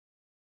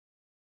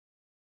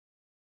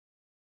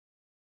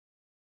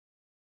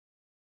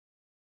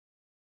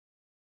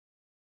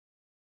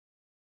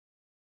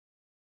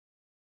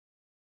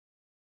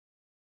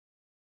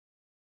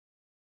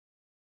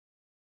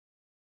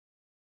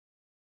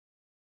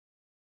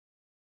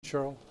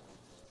Cheryl?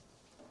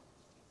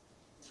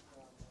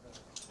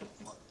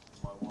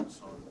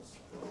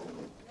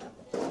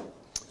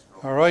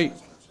 All right.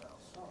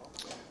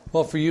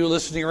 Well, for you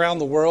listening around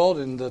the world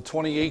in the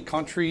 28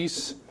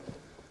 countries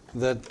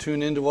that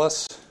tune into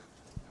us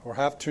or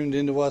have tuned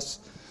into us,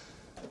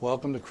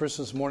 welcome to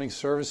Christmas morning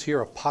service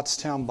here at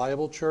Pottstown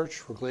Bible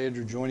Church. We're glad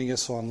you're joining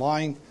us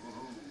online.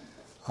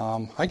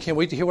 I can't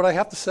wait to hear what I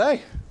have to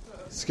say.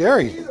 It's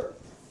scary.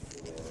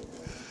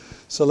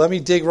 So let me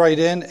dig right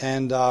in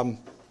and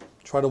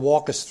try to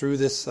walk us through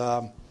this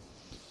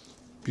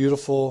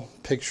beautiful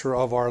picture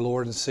of our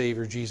Lord and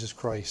Savior, Jesus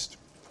Christ.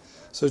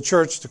 So,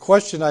 church, the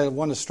question I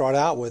want to start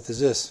out with is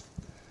this.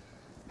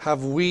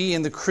 Have we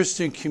in the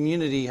Christian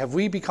community, have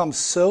we become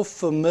so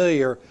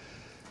familiar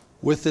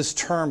with this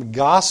term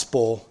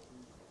gospel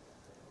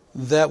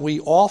that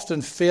we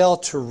often fail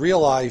to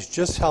realize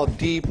just how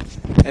deep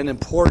and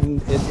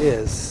important it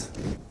is?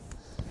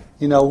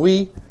 You know,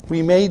 we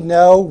may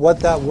know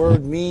what that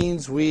word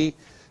means. We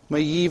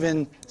may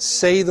even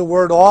say the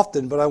word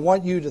often, but I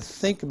want you to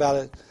think about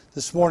it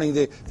this morning.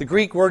 The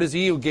Greek word is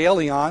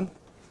euangelion,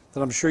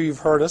 that I'm sure you've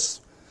heard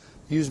us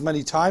use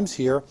many times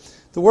here.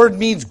 The word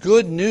means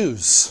good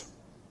news.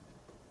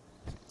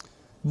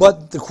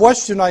 But the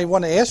question I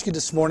want to ask you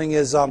this morning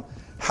is,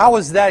 how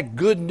has that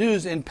good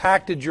news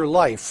impacted your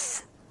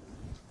life?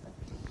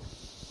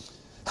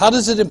 How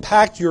does it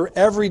impact your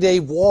everyday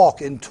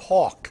walk and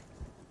talk?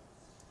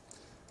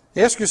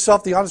 Ask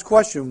yourself the honest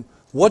question,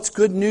 what's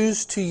good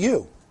news to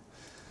you?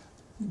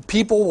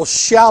 People will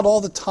shout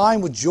all the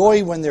time with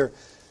joy when their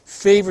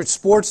favorite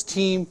sports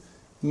team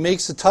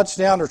makes a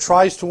touchdown or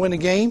tries to win a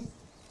game.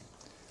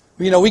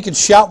 You know, we can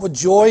shout with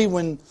joy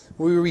when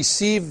we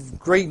receive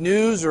great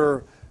news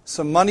or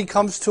some money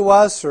comes to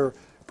us or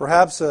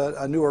perhaps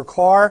a newer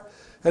car.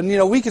 And, you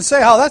know, we can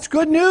say, oh, that's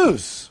good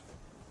news.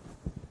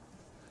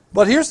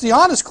 But here's the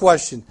honest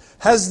question.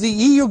 Has the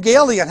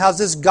euangelion, has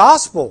this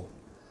gospel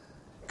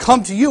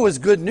come to you as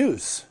good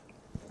news?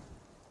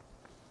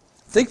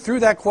 Think through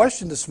that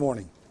question this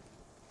morning.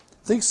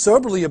 Think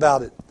soberly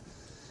about it.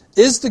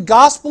 Is the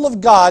gospel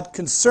of God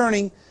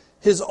concerning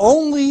His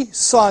only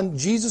Son,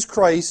 Jesus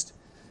Christ,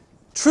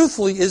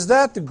 truthfully, is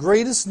that the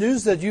greatest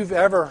news that you've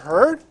ever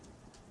heard?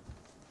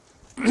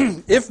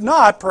 If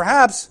not,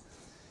 perhaps,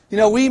 you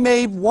know, we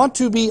may want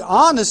to be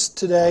honest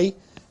today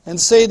and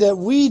say that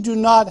we do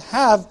not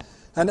have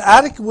an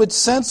adequate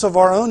sense of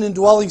our own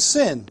indwelling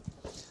sin.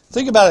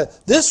 Think about it.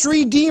 This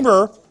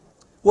Redeemer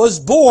was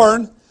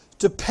born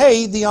to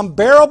pay the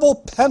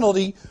unbearable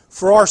penalty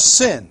for our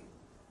sin.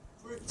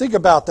 Think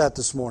about that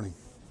this morning.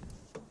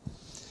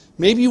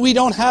 Maybe we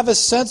don't have a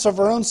sense of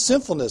our own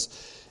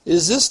sinfulness.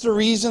 Is this the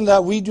reason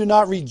that we do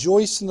not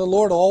rejoice in the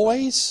Lord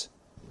always?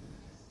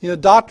 You know,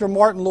 Dr.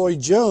 Martin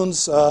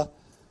Lloyd-Jones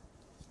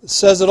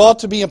says it ought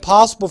to be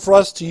impossible for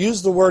us to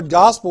use the word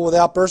gospel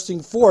without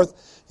bursting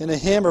forth in a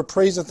hymn or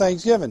praise and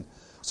thanksgiving.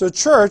 So,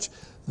 church,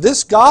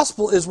 this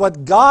gospel is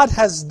what God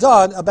has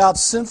done about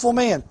sinful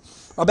man,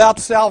 about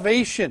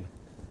salvation.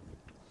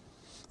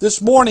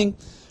 This morning,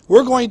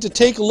 we're going to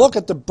take a look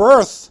at the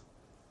birth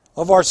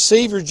of our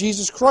Savior,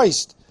 Jesus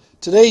Christ.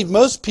 Today,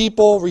 most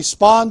people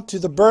respond to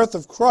the birth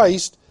of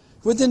Christ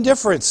with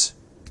indifference.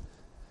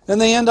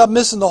 And they end up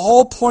missing the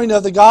whole point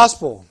of the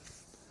gospel.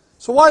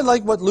 So I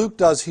like what Luke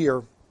does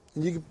here.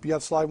 And you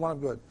have slide one? I'm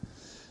good.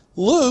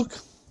 Luke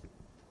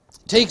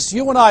takes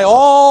you and I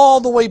all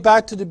the way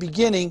back to the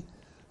beginning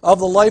of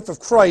the life of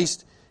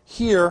Christ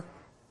here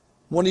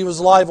when He was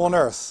alive on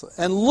earth.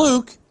 And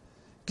Luke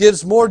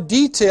gives more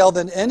detail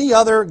than any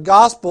other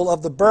gospel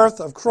of the birth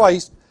of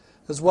Christ,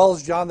 as well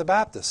as John the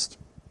Baptist.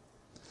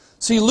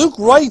 See, Luke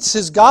writes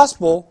his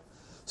gospel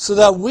so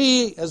that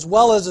we, as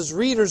well as his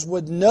readers,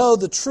 would know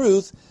the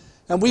truth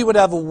and we would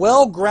have a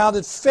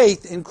well-grounded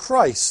faith in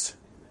Christ.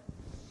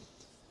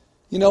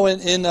 You know,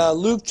 in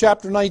Luke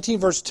chapter 19,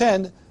 verse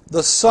 10,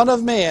 the Son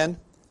of Man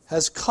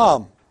has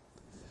come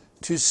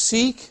to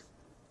seek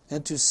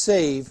and to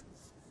save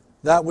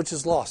that which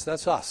is lost.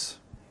 That's us.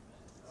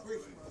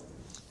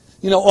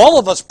 You know, all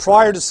of us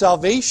prior to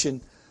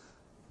salvation,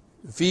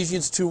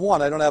 Ephesians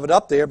 2:1, I don't have it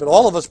up there, but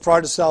all of us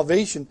prior to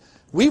salvation,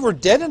 we were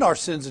dead in our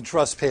sins and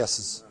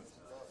trespasses,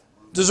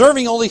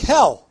 deserving only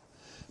hell.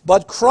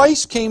 But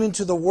Christ came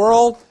into the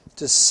world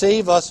to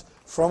save us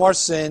from our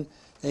sin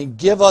and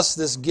give us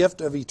this gift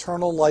of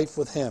eternal life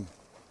with Him.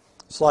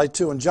 Slide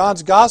 2. In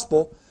John's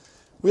Gospel,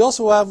 we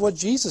also have what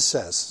Jesus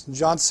says in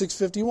John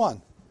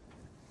 6:51.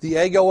 The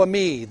ego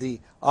eimi, the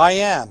I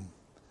am,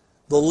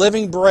 the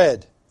living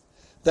bread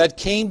that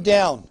came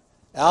down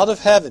out of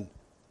heaven.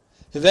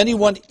 If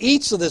anyone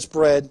eats of this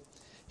bread,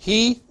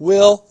 he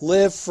will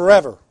live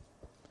forever.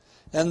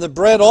 And the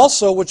bread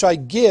also which I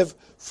give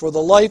for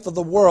the life of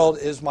the world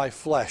is my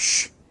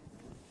flesh.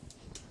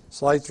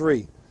 Slide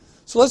 3.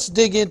 So let's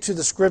dig into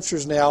the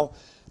Scriptures now.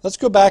 Let's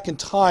go back in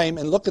time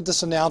and look at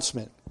this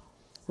announcement.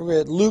 We're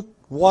going to Luke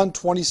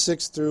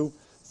 1:26 through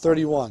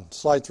 31.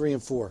 Slide 3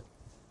 and 4.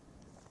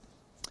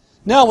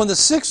 Now in the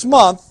 6th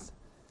month,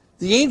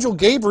 the angel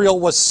Gabriel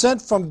was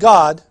sent from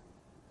God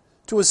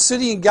to a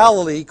city in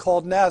Galilee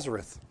called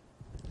Nazareth,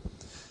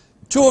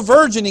 to a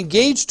virgin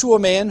engaged to a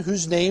man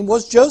whose name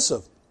was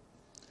Joseph,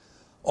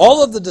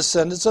 all of the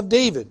descendants of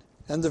David,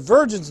 and the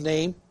virgin's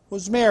name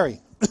was Mary.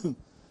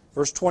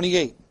 Verse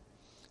 28.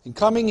 And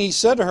coming, he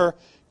said to her,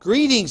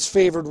 Greetings,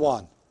 favored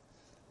one.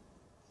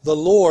 The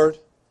Lord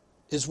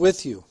is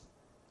with you.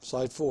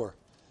 Slide 4.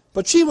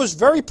 But she was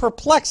very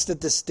perplexed at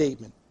this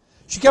statement.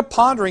 She kept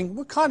pondering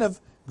what kind of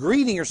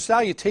greeting or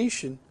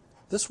salutation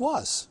this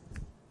was.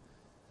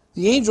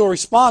 The angel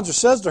responds or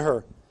says to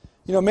her,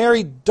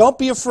 Mary, don't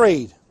be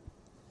afraid.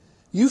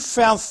 You've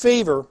found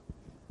favor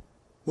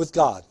with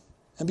God.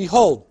 And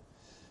behold,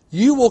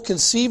 you will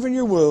conceive in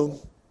your womb.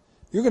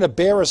 You're going to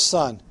bear a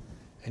son,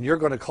 and you're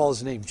going to call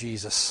his name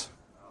Jesus.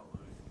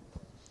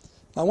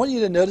 I want you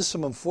to notice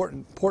some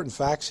important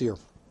facts here.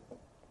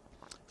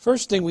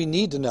 First thing we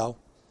need to know,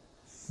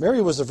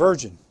 Mary was a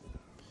virgin.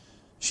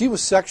 She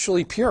was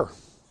sexually pure.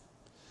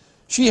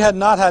 She had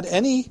not had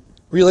any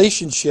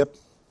relationship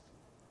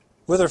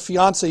with her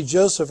fiancé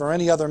Joseph or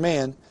any other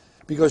man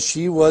because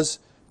she was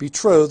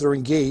betrothed or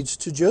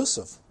engaged to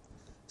Joseph.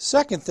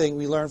 Second thing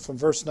we learn from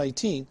verse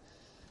 19,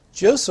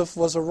 Joseph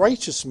was a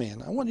righteous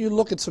man. I want you to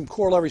look at some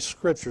corollary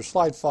scripture,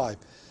 slide 5.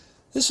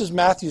 This is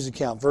Matthew's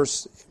account,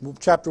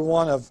 chapter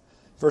 1 of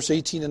verse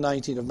 18 and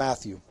 19 of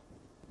Matthew.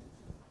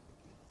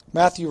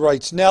 Matthew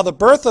writes, Now the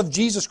birth of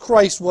Jesus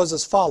Christ was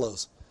as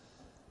follows.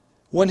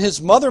 When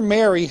his mother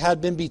Mary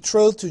had been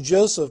betrothed to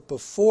Joseph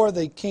before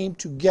they came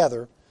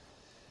together,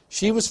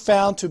 she was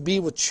found to be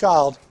with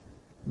child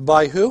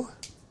by who?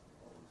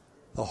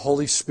 The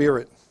Holy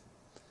Spirit.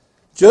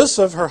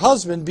 Joseph, her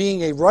husband,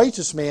 being a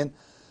righteous man,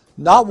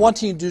 not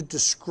wanting to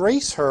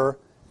disgrace her,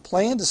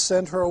 planned to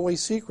send her away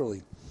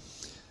secretly.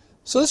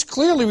 So this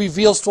clearly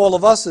reveals to all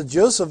of us that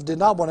Joseph did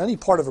not want any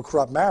part of a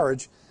corrupt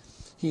marriage.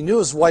 He knew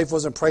his wife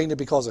wasn't pregnant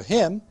because of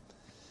him.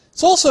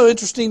 It's also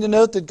interesting to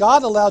note that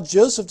God allowed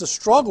Joseph to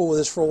struggle with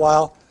this for a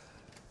while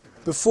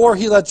before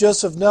he let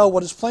Joseph know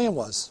what his plan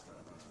was.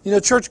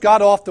 Church,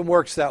 God often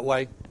works that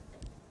way.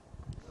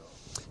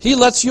 He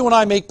lets you and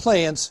I make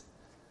plans,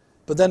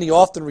 but then he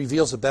often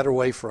reveals a better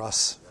way for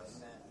us.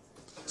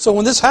 So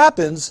when this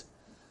happens,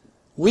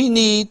 we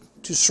need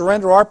to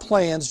surrender our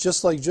plans,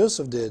 just like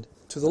Joseph did,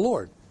 to the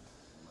Lord.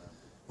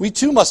 We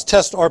too must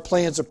test our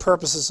plans and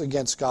purposes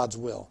against God's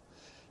will,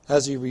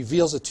 as he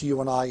reveals it to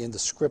you and I in the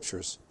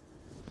Scriptures.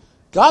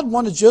 God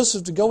wanted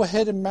Joseph to go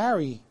ahead and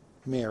marry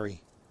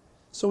Mary.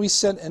 So he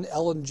sent an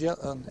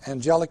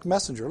angelic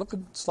messenger. Look at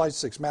slide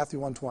 6, Matthew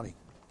 1:20.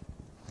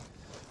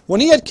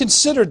 When he had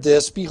considered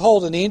this,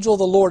 behold, an angel of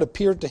the Lord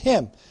appeared to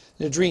him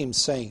in a dream,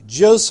 saying,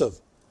 Joseph,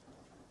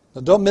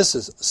 now don't miss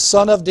this,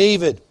 son of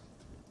David,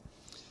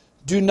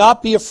 do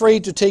not be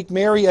afraid to take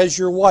Mary as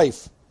your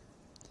wife.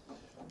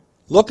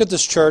 Look at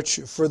this, church,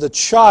 for the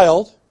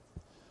child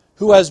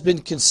who has been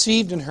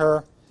conceived in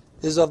her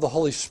is of the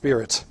Holy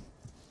Spirit.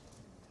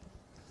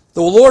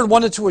 The Lord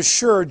wanted to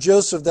assure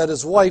Joseph that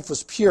his wife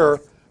was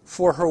pure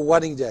for her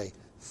wedding day.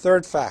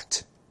 Third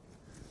fact,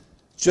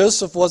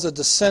 Joseph was a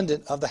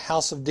descendant of the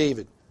house of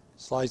David.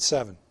 Slide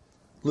 7.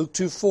 Luke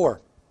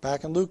 2:4.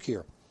 Back in Luke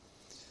here.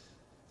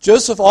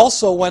 Joseph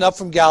also went up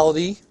from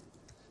Galilee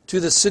to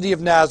the city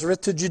of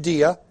Nazareth, to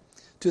Judea,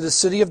 to the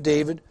city of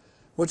David,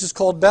 which is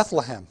called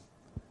Bethlehem,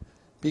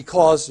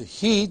 because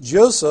he,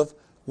 Joseph,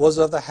 was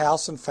of the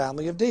house and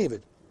family of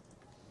David.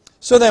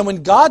 So then,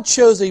 when God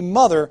chose a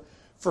mother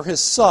for his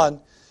son,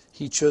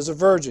 he chose a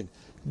virgin.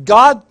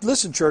 God,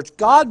 listen, church,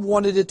 God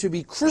wanted it to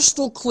be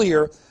crystal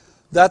clear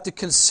that the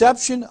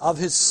conception of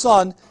his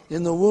son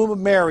in the womb of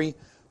Mary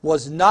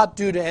was not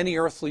due to any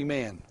earthly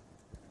man.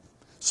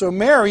 So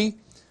Mary,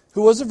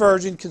 who was a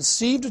virgin,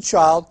 conceived a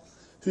child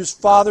whose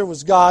father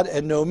was God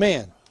and no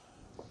man.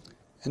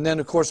 And then,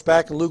 of course,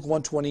 back in Luke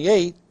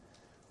 1:28,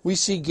 we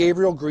see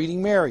Gabriel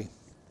greeting Mary.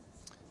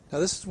 Now,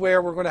 this is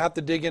where we're going to have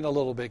to dig in a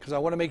little bit, because I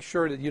want to make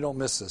sure that you don't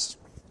miss this.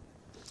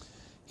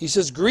 He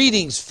says,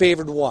 Greetings,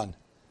 favored one.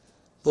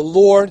 The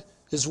Lord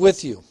is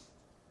with you.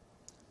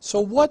 So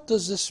what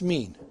does this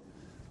mean?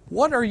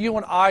 What are you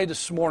and I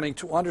this morning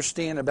to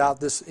understand about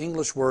this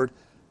English word,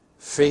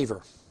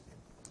 favor?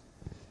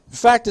 In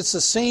fact, it's the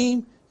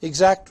same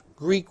exact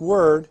Greek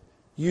word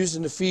used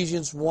in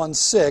Ephesians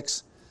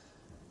 1:6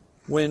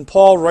 when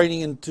Paul,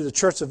 writing into the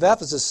church of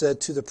Ephesus, said,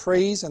 To the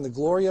praise and the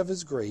glory of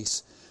his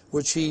grace,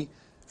 which he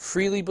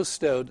freely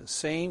bestowed,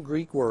 same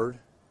Greek word,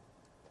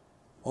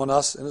 on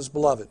us and his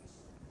beloved.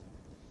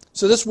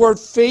 So this word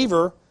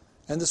favor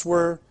and this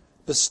word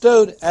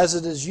bestowed, as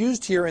it is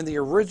used here in the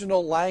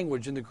original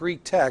language in the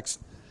Greek text,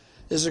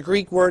 is the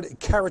Greek word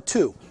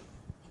charitou.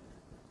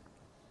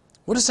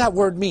 What does that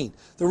word mean?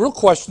 The real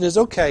question is,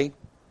 okay,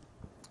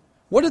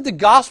 what did the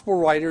gospel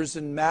writers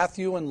in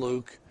Matthew and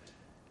Luke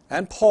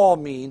and Paul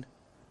mean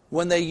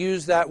when they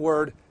used that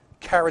word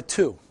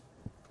charitou?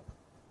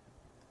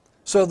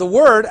 So the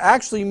word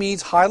actually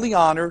means highly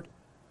honored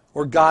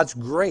or God's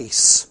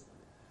grace.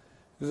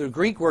 The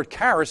Greek word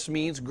charis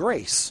means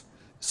grace.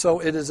 So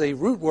it is a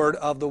root word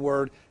of the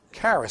word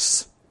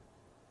charis.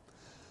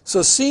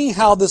 So seeing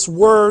how this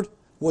word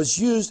was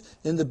used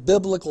in the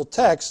biblical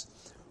text,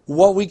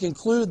 what we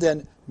conclude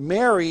then,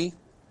 Mary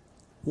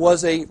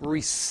was a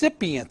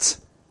recipient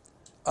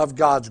of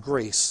God's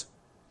grace.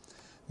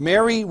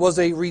 Mary was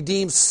a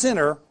redeemed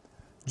sinner,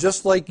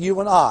 just like you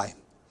and I.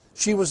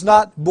 She was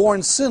not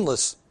born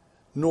sinless,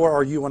 nor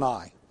are you and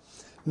I.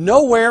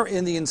 Nowhere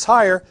in the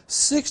entire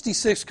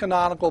 66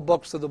 canonical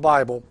books of the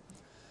Bible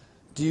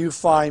do you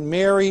find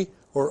Mary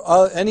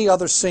or any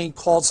other saint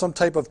called some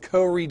type of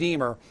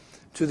co-redeemer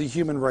to the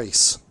human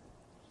race.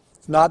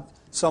 Not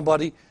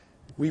somebody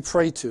we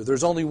pray to.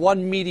 There's only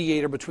one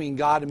mediator between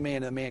God and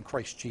the man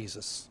Christ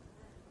Jesus.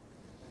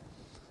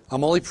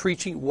 I'm only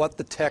preaching what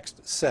the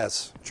text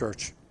says,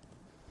 church.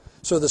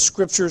 So the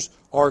scriptures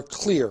are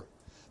clear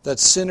that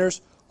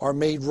sinners are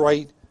made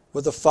right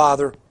with the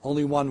Father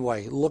only one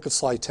way. Look at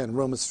slide 10,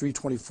 Romans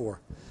 3:24.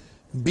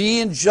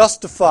 Being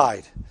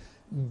justified,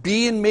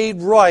 being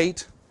made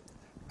right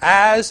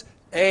as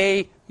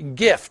a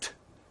gift.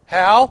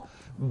 How?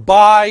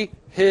 By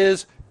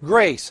His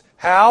grace.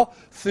 How?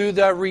 Through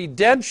the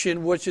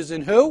redemption which is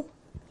in who?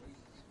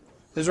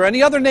 Is there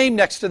any other name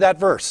next to that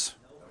verse?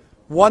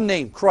 One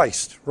name,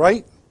 Christ,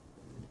 right?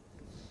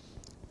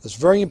 It's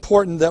very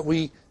important that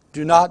we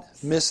do not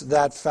miss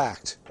that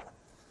fact.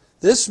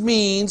 This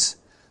means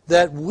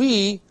that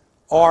we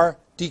are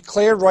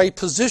declared right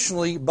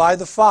positionally by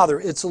the Father.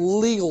 It's a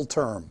legal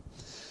term.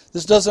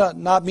 This does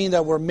not mean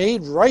that we're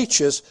made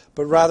righteous,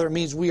 but rather it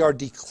means we are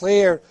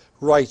declared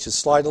righteous.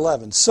 Slide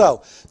 11.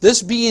 So,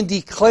 this being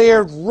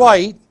declared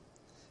right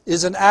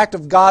is an act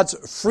of God's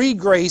free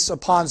grace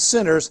upon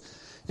sinners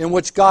in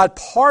which God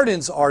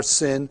pardons our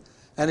sin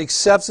and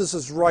accepts us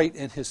as right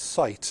in His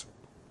sight.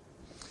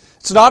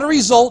 It's not a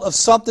result of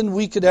something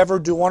we could ever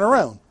do on our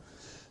own.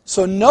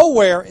 So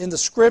nowhere in the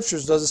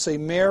Scriptures does it say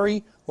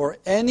Mary or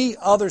any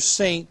other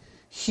saint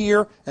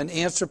hear and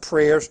answer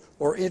prayers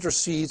or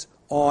intercedes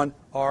on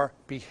our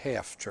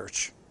behalf,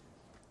 church.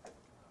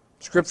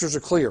 Scriptures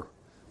are clear.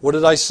 What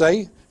did I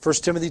say?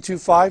 1 Timothy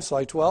 2:5,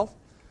 slide 12.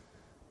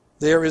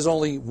 There is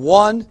only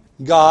one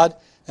God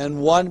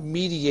and one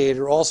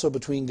mediator also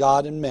between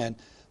God and men,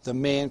 the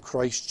man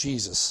Christ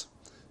Jesus.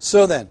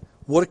 So then,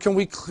 what can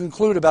we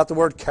conclude about the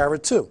word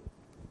charistou?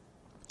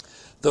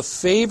 The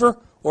favor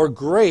or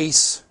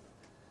grace,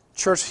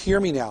 church, hear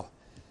me now,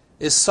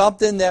 is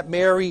something that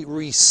Mary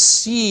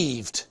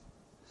received.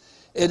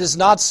 It is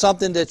not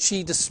something that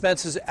she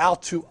dispenses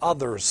out to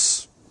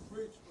others.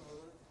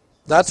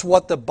 That's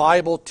what the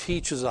Bible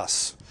teaches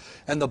us.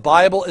 And the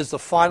Bible is the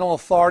final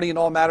authority in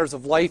all matters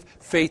of life,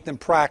 faith, and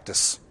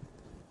practice.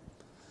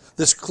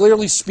 This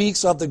clearly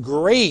speaks of the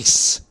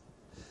grace,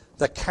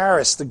 the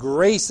charis, the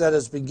grace that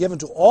has been given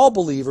to all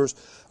believers,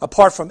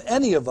 apart from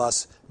any of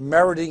us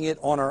meriting it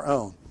on our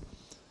own.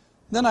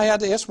 Then I had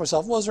to ask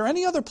myself, well, is there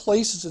any other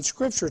places in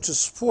Scripture to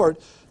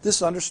support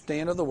this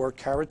understanding of the word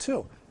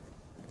charistou?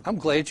 I'm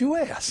glad you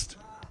asked.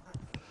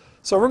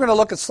 So we're going to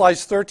look at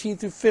slides 13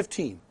 through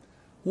 15.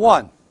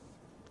 1.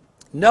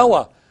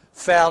 Noah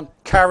found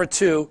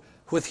charistou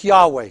with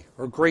Yahweh,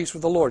 or grace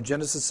with the Lord,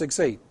 Genesis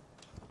 6:8.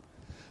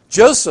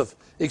 Joseph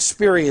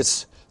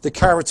experienced the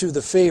charistou,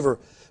 the favor,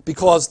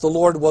 because the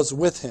Lord was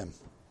with him.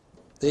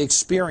 They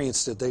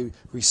experienced it. They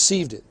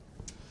received it.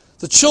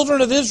 The children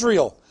of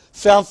Israel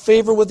found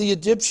favor with the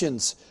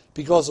Egyptians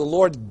because the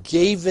Lord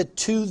gave it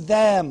to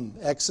them,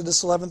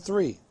 Exodus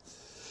 11:3.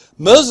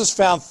 Moses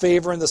found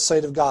favor in the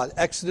sight of God,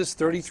 Exodus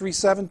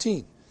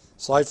 33:17,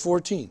 slide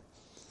 14.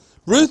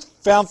 Ruth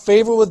found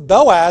favor with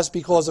Boaz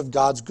because of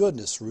God's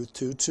goodness, Ruth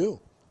 2:2,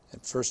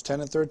 at verse 10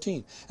 and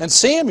 13. And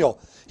Samuel,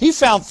 he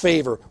found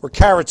favor, or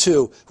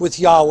charistou, with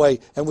Yahweh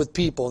and with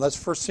people, and that's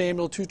 1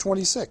 Samuel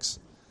 2:26.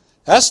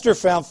 Esther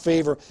found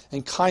favor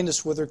and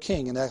kindness with her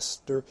king in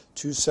Esther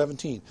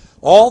 2:17.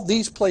 All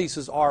these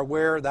places are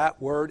where that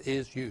word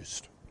is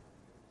used.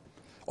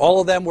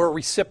 All of them were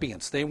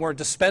recipients. They weren't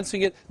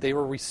dispensing it, they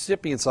were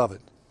recipients of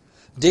it.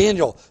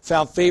 Daniel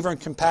found favor and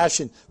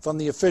compassion from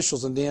the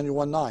officials in Daniel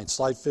 1:9,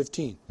 slide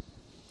 15.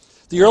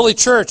 The early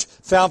church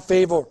found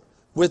favor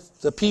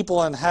with the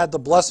people and had the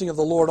blessing of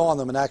the Lord on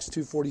them in Acts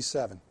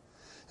 2:47.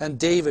 And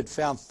David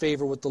found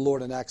favor with the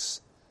Lord in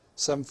Acts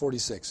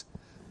 7:46.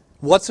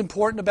 What's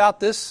important about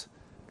this?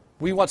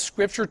 We want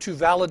Scripture to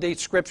validate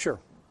Scripture.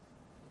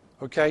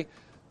 Okay?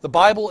 The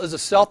Bible is a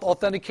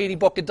self-authenticating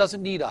book. It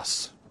doesn't need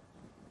us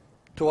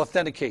to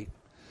authenticate.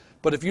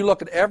 But if you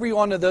look at every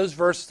one of those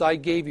verses I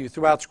gave you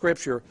throughout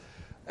Scripture,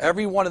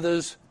 every one of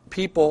those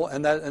people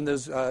and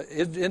those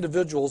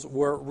individuals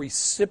were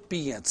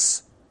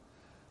recipients,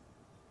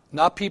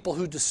 not people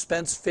who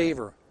dispense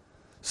favor.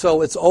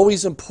 So it's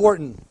always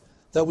important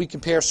that we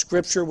compare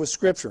Scripture with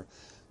Scripture.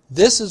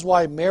 This is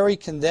why Mary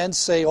can then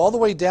say, all the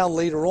way down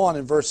later on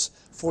in verse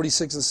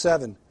 46 and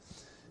 7,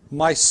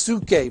 my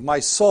suke, my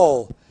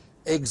soul,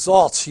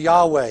 exalts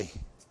Yahweh,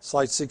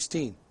 slide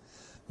 16.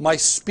 My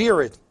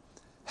spirit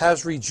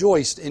has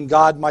rejoiced in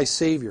God my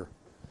Savior.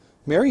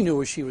 Mary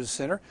knew she was a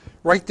sinner.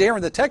 Right there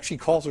in the text, she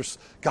calls her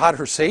God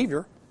her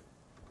Savior.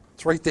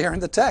 It's right there in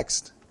the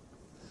text.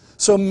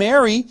 So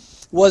Mary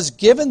was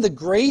given the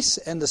grace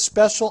and the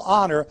special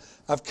honor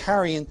of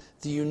carrying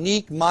the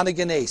unique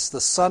monogenes, the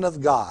Son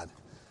of God.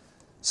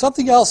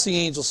 Something else the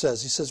angel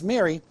says. He says,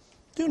 Mary,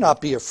 do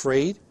not be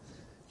afraid.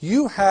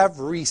 you have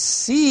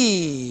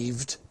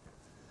received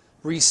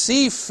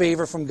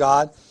favor from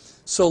God.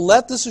 So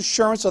let this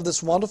assurance of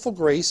this wonderful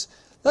grace,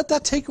 let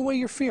that take away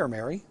your fear,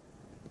 Mary.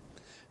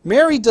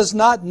 Mary does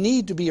not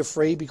need to be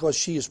afraid because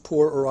she is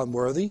poor or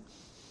unworthy.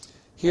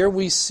 Here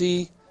we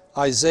see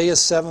Isaiah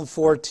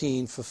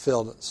 7:14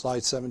 fulfilled.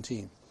 Slide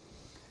 17.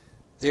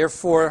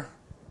 Therefore,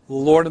 the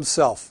Lord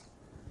himself,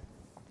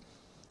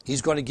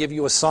 he's going to give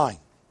you a sign.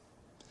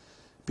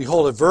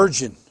 Behold, a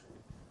virgin,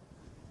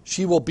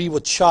 she will be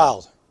with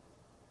child.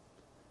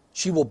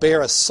 She will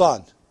bear a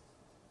son,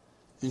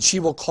 and she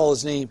will call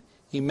his name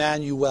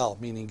Emmanuel,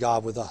 meaning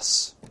God with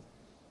us.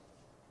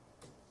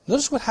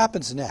 Notice what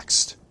happens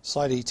next.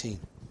 Slide 18.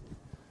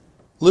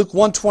 Luke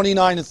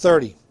 1:29 and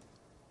 30.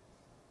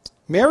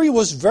 Mary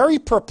was very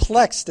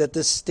perplexed at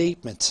this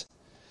statement.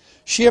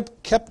 She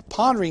kept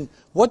pondering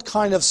what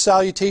kind of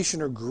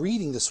salutation or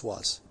greeting this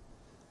was.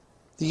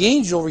 The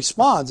angel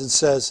responds and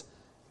says,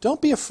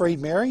 don't be afraid,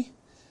 Mary.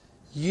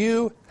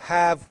 You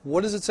have,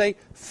 what does it say?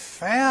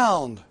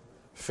 Found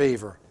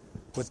favor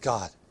with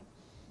God.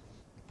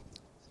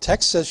 The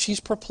text says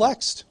she's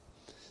perplexed.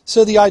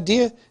 So the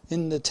idea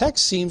in the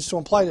text seems to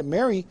imply that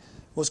Mary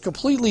was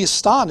completely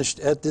astonished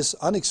at this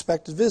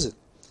unexpected visit.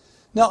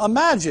 Now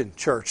imagine,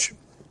 church,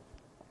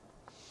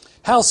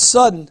 how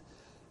sudden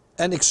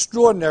and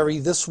extraordinary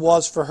this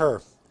was for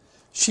her.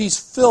 She's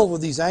filled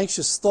with these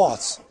anxious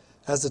thoughts,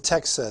 as the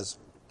text says.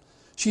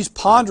 She's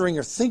pondering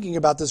or thinking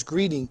about this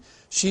greeting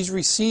she's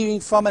receiving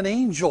from an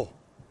angel,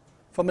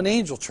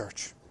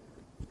 church.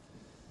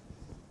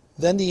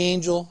 Then the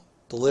angel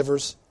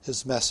delivers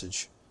his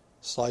message.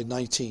 Slide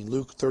 19,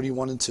 Luke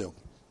 31 and 2.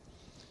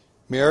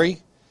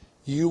 Mary,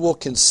 you will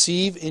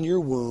conceive in your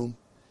womb.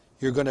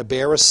 You're going to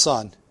bear a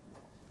son.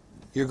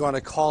 You're going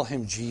to call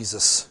him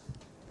Jesus.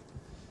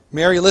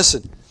 Mary,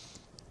 listen.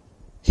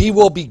 He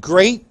will be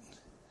great.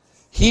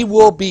 He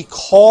will be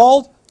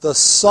called the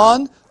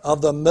Son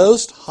of the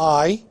Most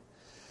High,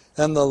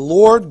 and the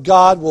Lord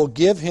God will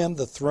give him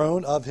the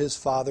throne of his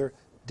father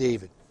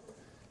David.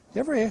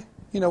 You ever,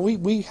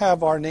 we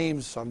have our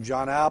names. I'm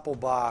John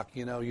Appleback,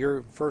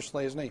 your first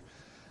and last name.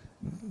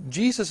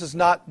 Jesus is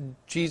not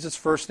Jesus'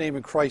 first name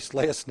and Christ's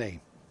last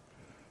name.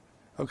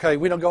 Okay,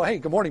 we don't go, hey,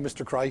 good morning,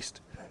 Mr.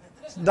 Christ.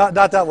 Not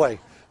that way.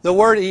 The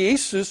word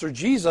Jesus or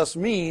Jesus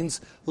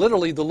means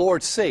literally the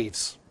Lord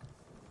saves.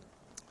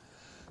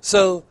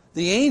 So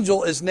the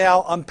angel is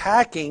now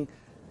unpacking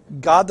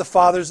God the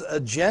Father's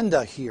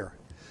agenda here.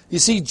 You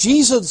see,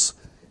 Jesus,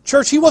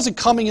 church, he wasn't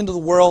coming into the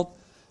world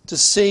to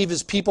save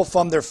his people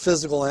from their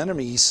physical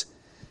enemies.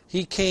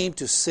 He came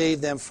to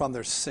save them from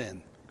their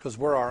sin, because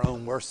we're our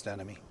own worst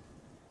enemy.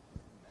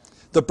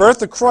 The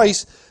birth of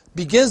Christ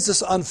begins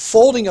this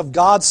unfolding of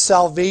God's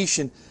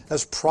salvation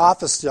as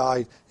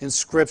prophesied in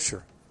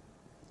Scripture.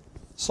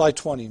 Slide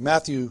 20,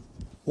 Matthew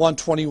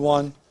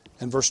 1:21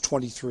 and verse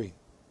 23.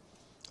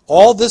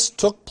 All this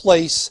took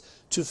place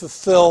to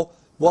fulfill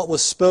what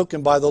was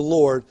spoken by the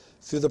Lord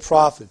through the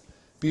prophet.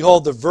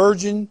 Behold, the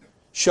virgin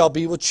shall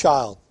be with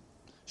child.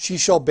 She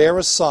shall bear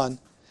a son.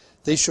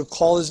 They shall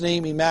call his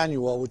name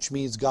Emmanuel, which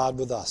means God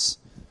with us.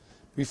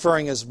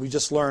 Referring, as we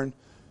just learned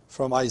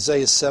from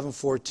Isaiah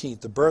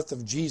 7:14, the birth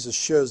of Jesus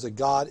shows that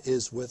God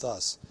is with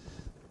us.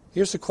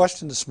 Here's the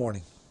question this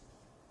morning.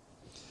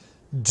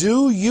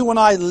 Do you and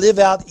I live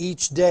out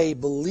each day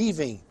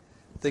believing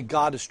that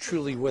God is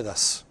truly with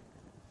us?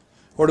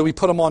 Or do we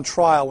put him on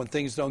trial when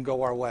things don't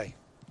go our way?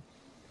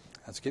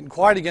 That's getting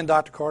quiet again,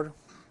 Dr. Carter.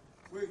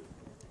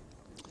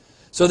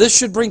 So this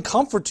should bring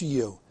comfort to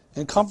you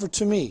and comfort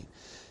to me.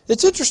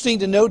 It's interesting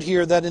to note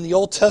here that in the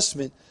Old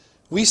Testament,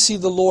 we see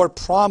the Lord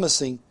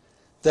promising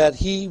that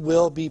he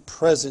will be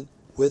present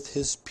with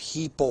his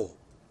people.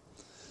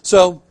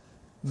 So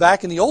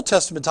back in the Old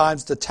Testament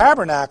times, the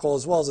tabernacle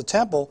as well as the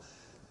temple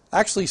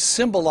actually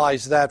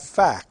symbolized that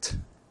fact.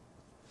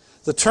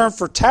 The term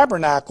for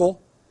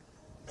tabernacle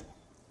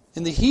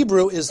in the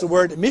Hebrew is the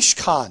word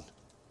mishkan,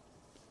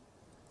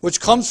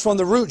 which comes from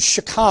the root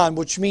shakan,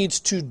 which means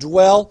to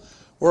dwell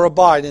or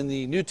abide. In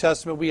the New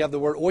Testament, we have the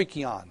word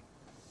oikion,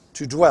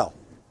 to dwell.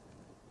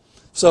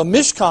 So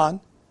mishkan,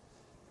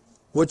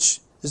 which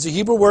is the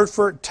Hebrew word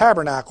for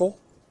tabernacle,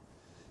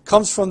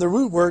 comes from the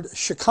root word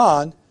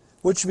shakan,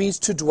 which means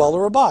to dwell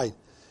or abide.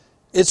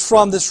 It's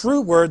from this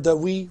root word that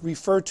we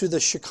refer to the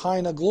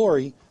Shekinah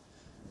glory,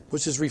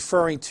 which is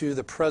referring to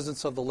the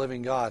presence of the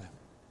living God.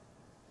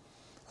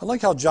 I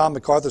like how John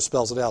MacArthur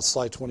spells it out,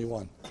 slide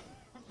 21.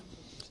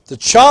 The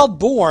child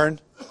born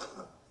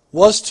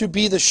was to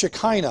be the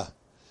Shekinah,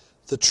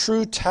 the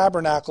true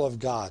tabernacle of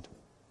God.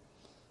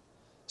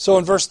 So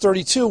in verse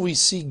 32, we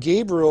see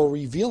Gabriel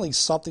revealing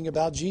something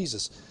about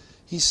Jesus.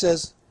 He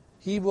says,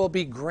 he will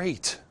be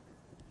great.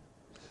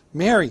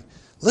 Mary,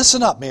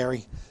 listen up,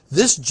 Mary.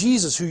 This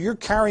Jesus who you're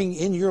carrying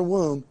in your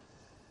womb,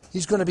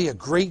 he's going to be a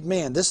great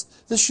man.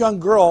 This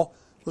young girl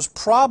was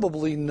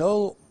probably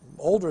no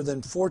older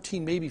than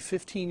 14, maybe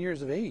 15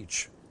 years of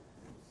age.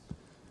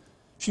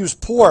 She was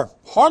poor,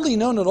 hardly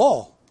known at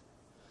all.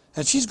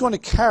 And she's going to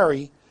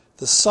carry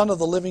the Son of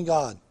the living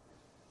God.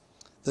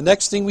 The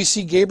next thing we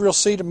see Gabriel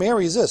say to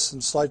Mary is this,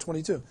 in slide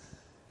 22.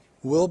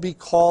 will be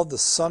called the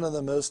Son of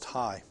the Most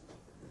High.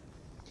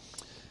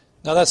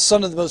 Now that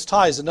Son of the Most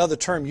High is another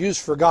term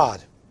used for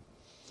God.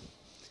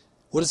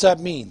 What does that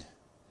mean?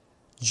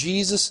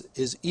 Jesus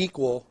is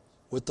equal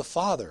with the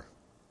Father.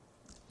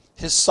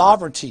 His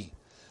sovereignty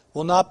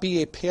will not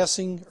be a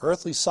passing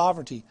earthly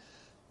sovereignty,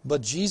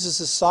 but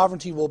Jesus'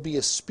 sovereignty will be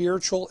a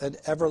spiritual and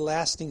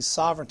everlasting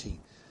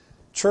sovereignty.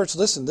 Church,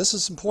 listen, this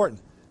is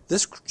important.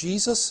 This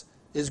Jesus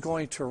is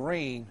going to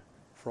reign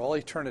for all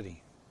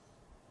eternity.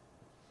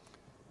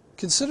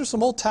 Consider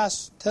some Old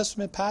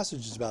Testament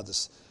passages about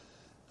this.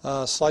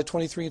 Slide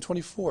 23 and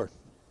 24.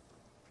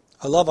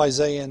 I love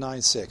Isaiah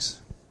 9:6.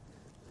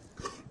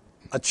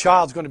 A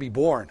child's going to be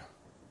born.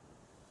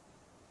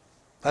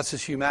 That's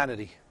his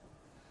humanity.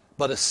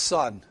 But a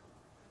son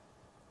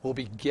will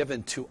be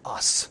given to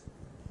us.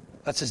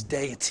 That's his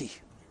deity.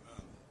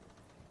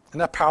 Isn't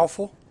that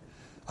powerful?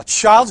 A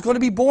child's going to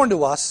be born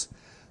to us.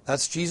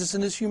 That's Jesus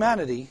in his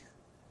humanity.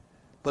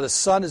 But a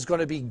son is going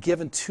to be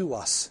given to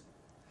us.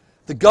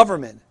 The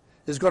government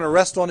is going to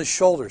rest on his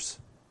shoulders.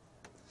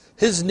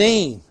 His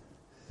name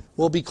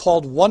will be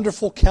called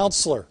Wonderful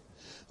Counselor,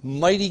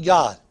 Mighty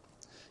God,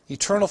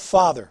 Eternal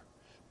Father,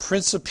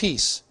 Prince of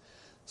Peace.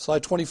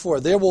 Slide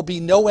 24. There will be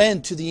no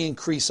end to the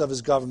increase of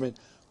his government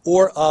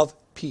or of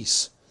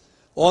peace.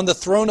 On the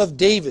throne of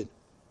David,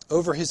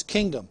 over his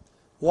kingdom.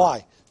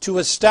 Why? To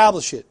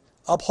establish it,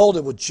 uphold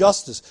it with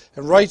justice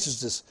and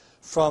righteousness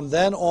from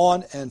then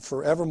on and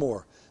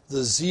forevermore.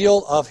 The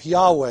zeal of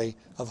Yahweh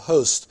of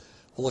hosts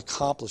will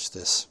accomplish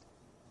this.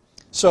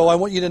 So I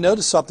want you to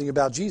notice something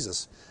about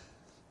Jesus.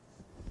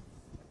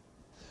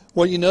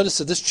 Well, you notice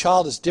that this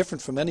child is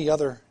different from any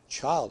other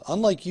child.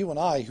 Unlike you and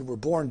I, who were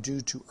born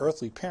due to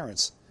earthly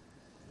parents,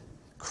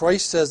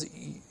 Christ has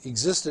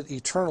existed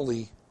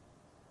eternally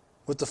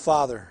with the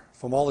Father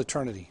from all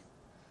eternity.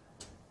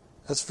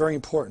 That's very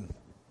important.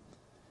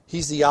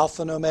 He's the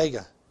Alpha and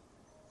Omega,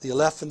 the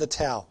Aleph and the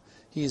Tau.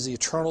 He is the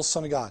eternal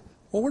Son of God.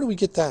 Well, where do we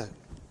get that?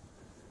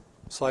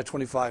 Slide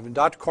 25. And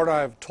Dr. Carter and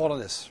I have taught on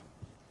this.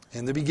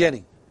 In the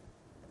beginning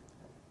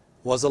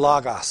was the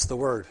Logos, the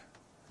Word.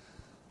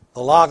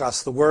 The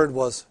Logos, the Word,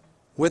 was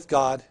with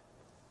God,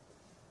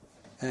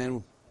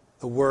 and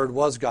the Word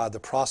was God, the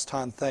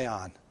proston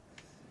theon.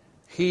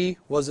 He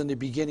was in the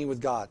beginning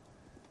with God.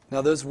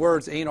 Now those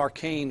words, ein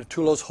archein,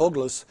 tulos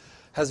hoglos,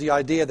 has the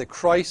idea that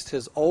Christ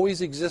has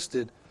always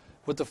existed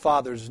with the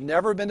Father. There's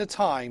never been a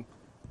time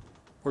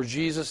where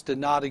Jesus did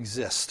not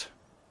exist.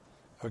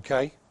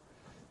 Okay?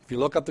 If you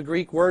look up the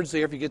Greek words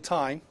there, if you get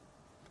time,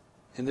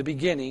 in the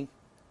beginning,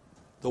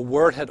 the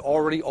Word had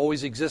already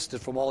always existed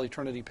from all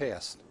eternity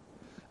past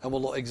and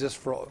will exist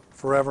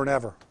forever and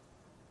ever.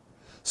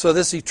 So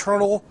this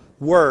eternal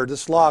Word,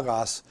 this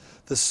Logos,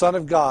 the Son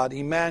of God,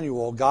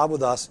 Emmanuel, God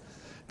with us,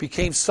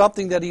 became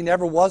something that he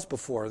never was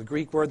before. The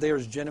Greek word there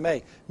is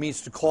genome, means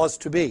to cause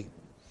to be.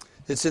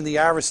 It's in the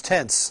aorist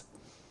tense.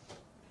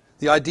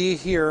 The idea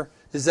here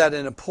is that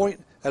at a point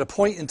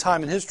in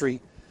time in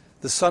history,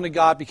 the Son of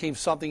God became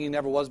something he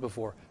never was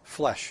before.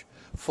 Flesh.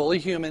 Fully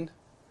human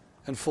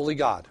and fully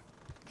God.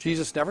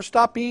 Jesus never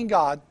stopped being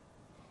God.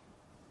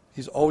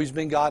 He's always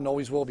been God and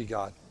always will be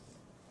God.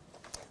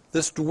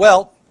 This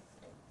dwelt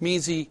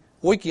means he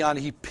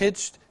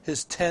pitched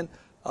his tent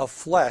of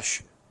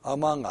flesh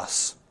among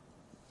us.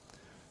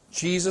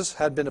 Jesus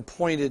had been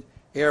appointed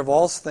heir of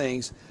all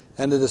things,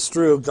 and it is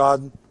through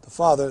God the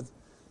Father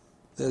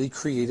that he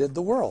created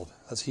the world.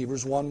 That's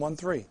Hebrews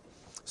 1:1-3.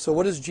 So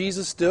what does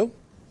Jesus do?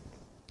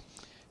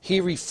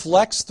 He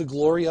reflects the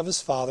glory of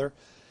his Father.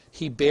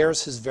 He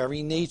bears his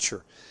very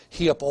nature.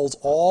 He upholds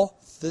all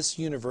this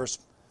universe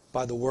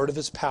by the word of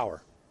his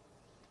power.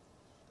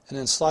 And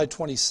in slide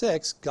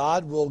 26,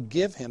 God will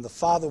give him, the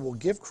Father will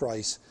give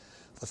Christ,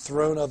 the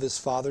throne of his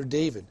father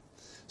David.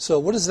 So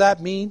what does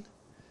that mean?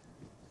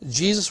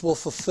 Jesus will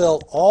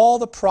fulfill all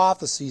the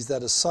prophecies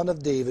that a son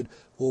of David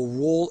will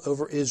rule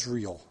over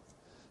Israel.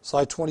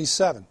 Slide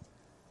 27,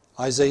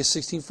 Isaiah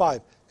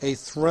 16:5. A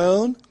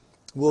throne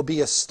will be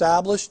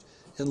established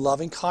in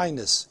loving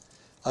kindness.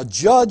 A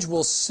judge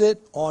will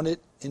sit on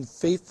it in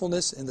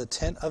faithfulness in the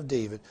tent of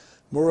David.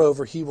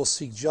 Moreover, he will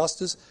seek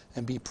justice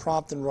and be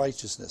prompt in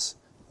righteousness.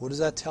 What does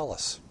that tell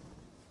us?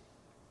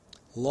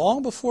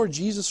 Long before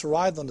Jesus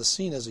arrived on the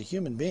scene as a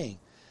human being,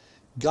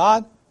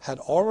 God had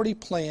already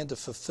planned to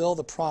fulfill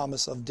the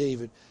promise of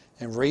David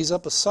and raise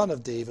up a son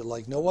of David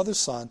like no other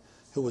son,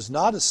 who was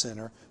not a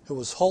sinner, who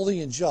was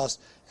holy and just,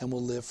 and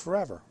will live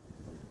forever.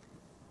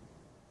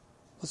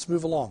 Let's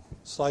move along.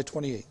 Slide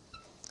 28.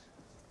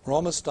 We're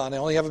almost done. I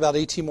only have about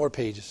 18 more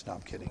pages. No,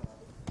 I'm kidding.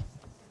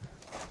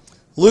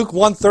 Luke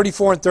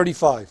 1:34 and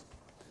 35.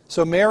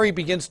 So Mary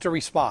begins to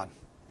respond.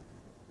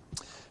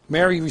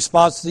 Mary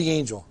responds to the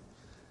angel.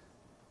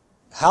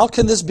 How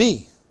can this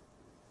be?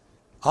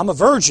 I'm a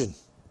virgin.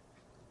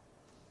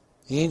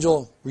 The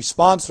angel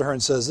responds to her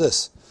and says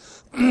this.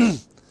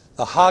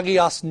 The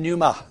Hagios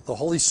Pneuma, the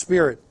Holy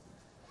Spirit,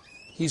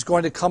 he's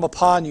going to come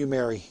upon you,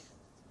 Mary.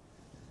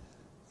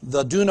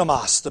 The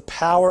Dunamis, the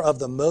power of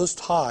the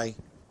Most High,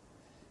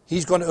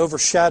 he's going to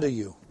overshadow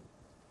you.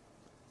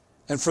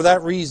 And for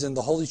that reason,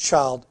 the Holy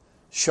Child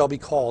shall be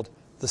called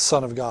the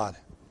Son of God.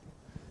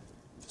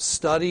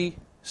 Study,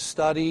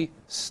 study,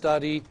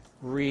 study,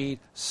 read,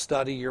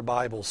 study your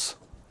Bibles.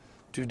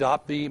 Do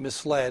not be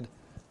misled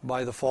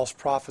by the false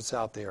prophets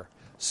out there.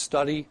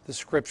 Study the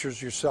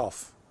Scriptures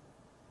yourself.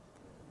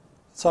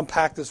 Let's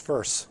unpack this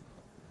verse.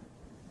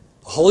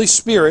 The Holy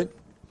Spirit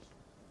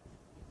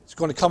is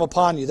going to come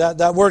upon you.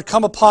 That word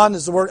come upon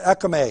is the word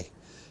ekame.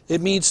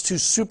 It means to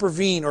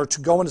supervene or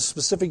to go in a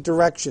specific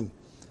direction.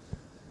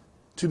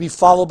 To be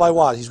followed by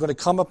what? He's going to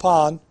come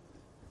upon,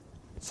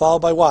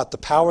 followed by what? The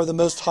power of the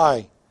Most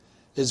High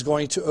is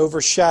going to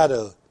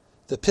overshadow.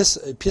 The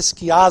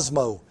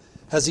episkiasmo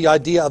has the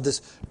idea of this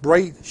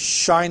bright,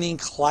 shining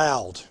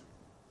cloud.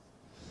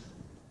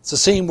 It's the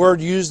same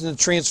word used in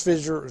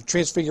the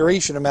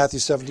Transfiguration in Matthew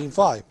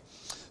 17:5.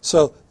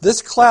 So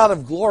this cloud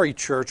of glory,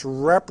 church,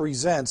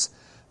 represents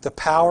the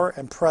power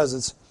and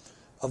presence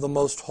of the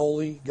most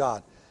holy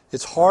God.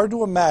 It's hard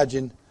to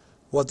imagine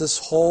what this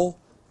whole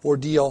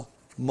ordeal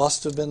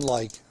must have been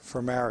like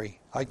for Mary.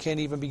 I can't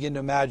even begin to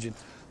imagine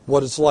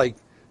what it's like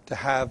to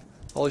have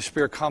the Holy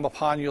Spirit come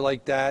upon you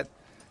like that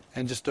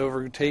and just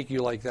overtake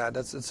you like that.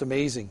 It's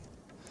amazing.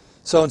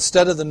 So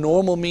instead of the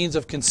normal means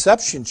of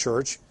conception,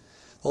 church,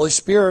 the Holy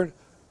Spirit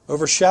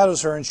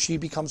overshadows her and she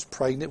becomes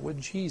pregnant with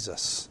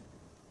Jesus.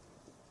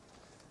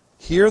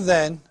 Here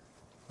then,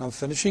 I'm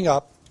finishing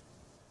up,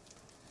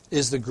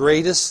 is the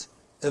greatest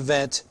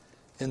event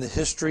in the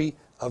history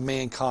of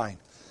mankind.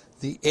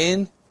 The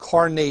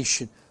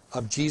incarnation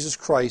of Jesus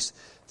Christ,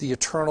 the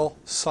eternal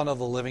Son of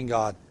the living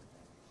God.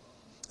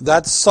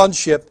 That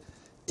sonship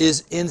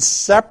is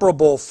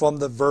inseparable from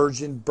the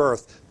virgin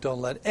birth.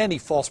 Don't let any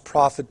false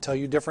prophet tell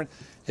you different.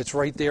 It's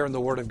right there in the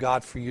Word of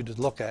God for you to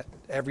look at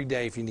every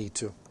day if you need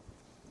to.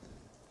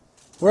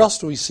 Where else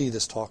do we see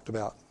this talked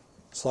about?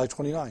 Slide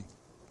 29.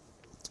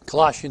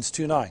 Colossians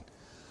 2:9.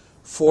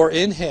 For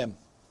in Him,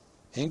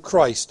 in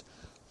Christ,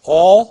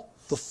 all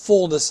the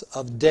fullness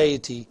of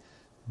deity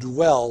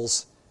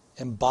dwells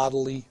in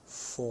bodily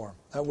form.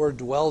 That word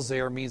dwells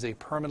there means a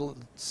permanent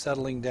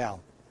settling down.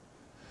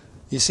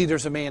 You see,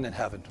 there's a man in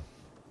heaven.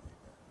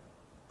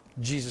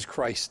 Jesus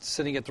Christ,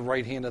 sitting at the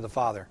right hand of the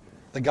Father,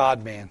 the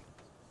God-man.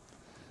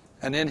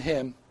 And in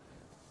Him,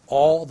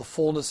 all the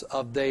fullness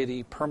of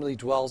deity permanently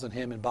dwells in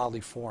Him in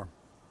bodily form.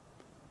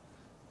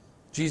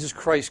 Jesus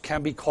Christ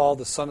can be called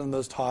the Son of the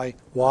Most High.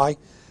 Why?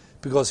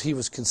 Because He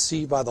was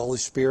conceived by the Holy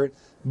Spirit,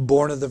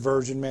 born of the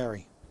Virgin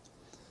Mary.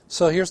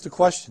 So here's the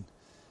question.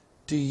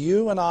 Do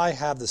you and I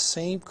have the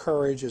same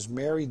courage as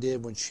Mary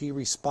did when she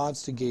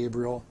responds to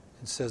Gabriel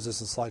and says this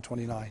in slide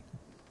 29?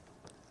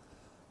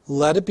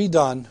 Let it be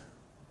done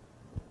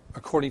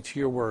according to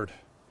your word.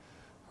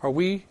 Are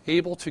we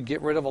able to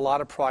get rid of a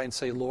lot of pride and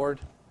say, Lord,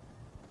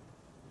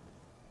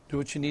 do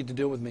what you need to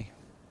do with me?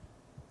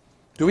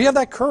 Do we have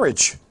that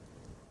courage?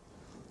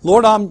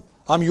 Lord, I'm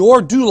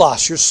your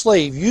doulos, your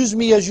slave. Use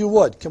me as you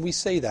would. Can we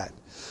say that?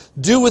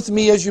 Do with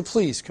me as you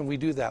please. Can we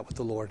do that with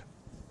the Lord?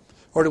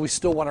 Or do we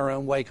still want our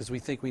own way because we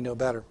think we know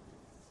better?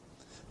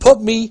 Put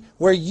me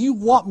where you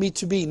want me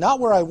to be, not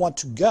where I want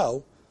to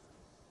go.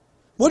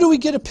 What do we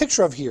get a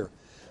picture of here?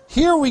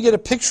 Here we get a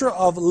picture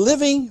of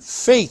living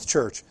faith,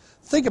 church.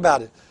 Think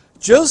about it.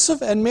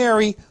 Joseph and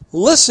Mary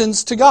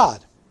listens to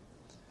God.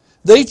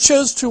 They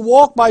chose to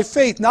walk by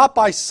faith, not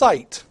by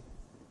sight.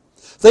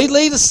 They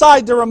laid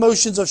aside their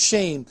emotions of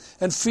shame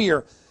and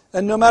fear,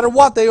 and no matter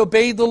what, they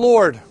obeyed the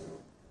Lord.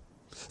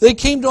 They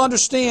came to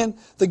understand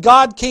that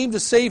God came to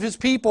save His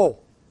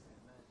people.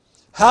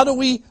 How do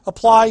we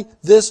apply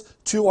this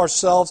to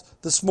ourselves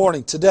this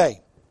morning,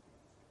 today?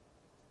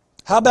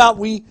 How about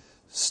we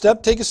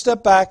take a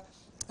step back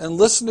and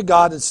listen to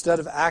God instead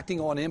of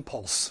acting on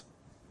impulse?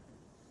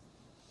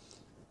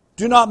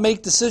 Do not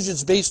make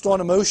decisions based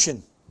on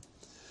emotion.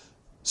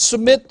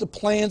 Submit the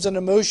plans and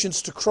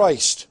emotions to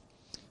Christ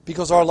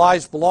because our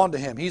lives belong to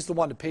Him. He's the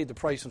one that paid the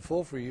price in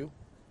full for you.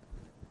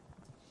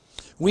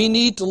 We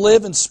need to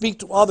live and speak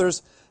to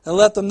others and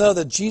let them know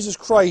that Jesus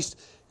Christ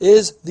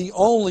is the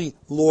only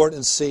Lord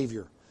and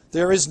Savior.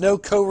 There is no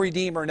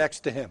co-redeemer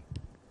next to Him.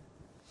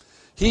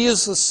 He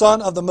is the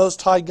Son of the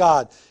Most High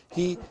God.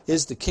 He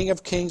is the King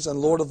of Kings and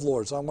Lord of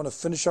Lords. I'm going to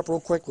finish up real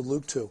quick with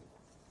Luke 2.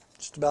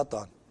 Just about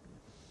done.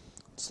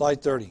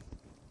 Slide 30.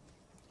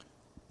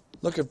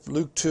 Look at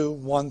Luke 2,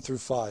 1 through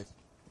 5.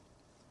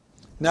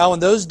 Now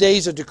in those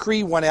days a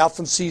decree went out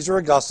from Caesar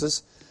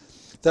Augustus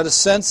that a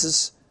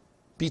census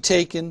be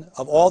taken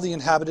of all the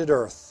inhabited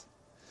earth.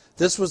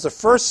 This was the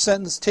first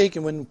census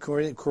taken when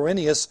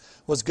Quirinius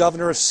was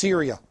governor of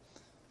Syria.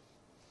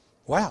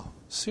 Wow,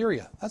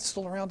 Syria. That's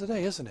still around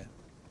today, isn't it?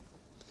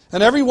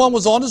 And everyone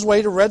was on his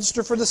way to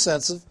register for the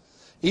census,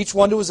 each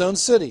one to his own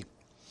city.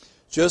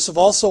 Joseph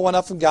also went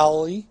up from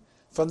Galilee,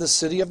 from the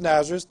city of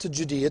Nazareth to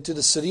Judea, to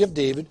the city of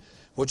David,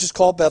 which is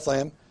called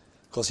Bethlehem,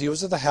 because he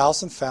was of the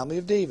house and family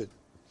of David,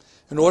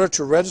 in order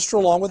to register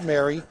along with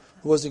Mary,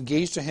 who was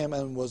engaged to him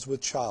and was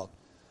with child.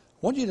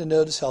 I want you to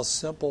notice how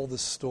simple the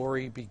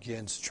story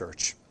begins,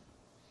 church.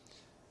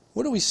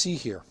 What do we see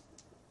here?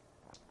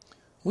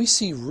 We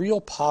see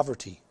real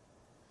poverty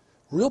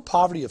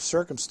of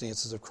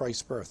circumstances of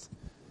Christ's birth.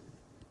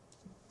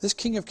 this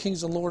King of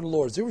Kings and Lord of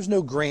Lords. There was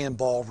no grand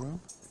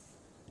ballroom.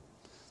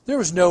 There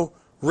was no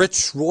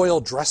rich royal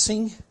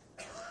dressing.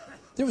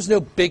 There was no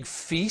big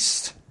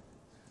feast.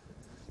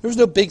 There was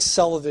no big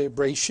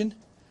celebration.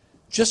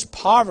 Just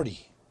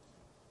poverty.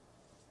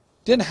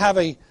 Didn't have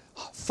a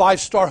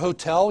 5-star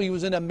hotel. He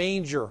was in a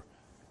manger,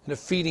 in a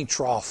feeding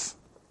trough.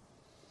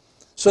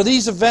 So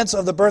these events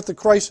of the birth of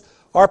Christ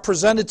are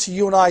presented to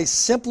you and I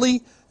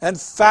simply and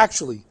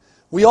factually.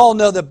 We all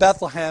know that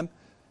Bethlehem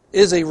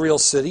is a real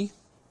city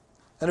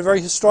and a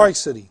very historic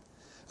city.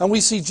 And we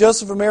see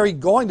Joseph and Mary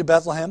going to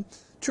Bethlehem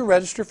to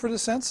register for the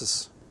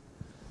census.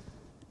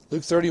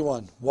 Luke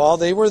 31. While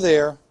they were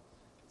there,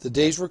 the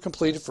days were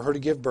completed for her to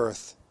give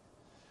birth.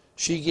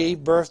 She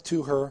gave birth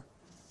to her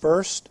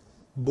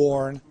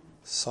firstborn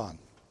son,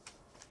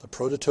 the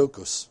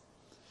Prototokos.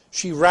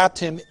 She wrapped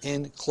him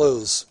in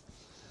clothes,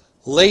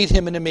 laid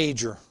him in a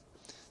manger.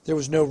 There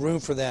was no room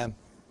for them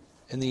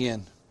in the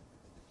inn.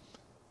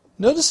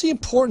 Notice the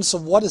importance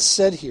of what is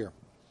said here.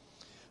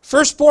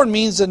 Firstborn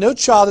means that no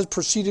child had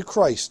preceded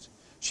Christ.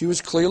 She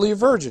was clearly a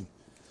virgin.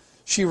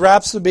 She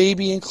wraps the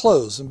baby in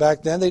clothes. And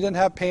back then they didn't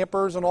have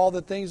Pampers and all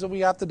the things that we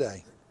have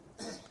today.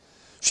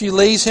 She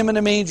lays him in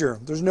a manger.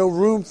 There's no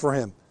room for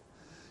him.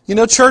 You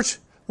know, church,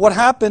 what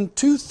happened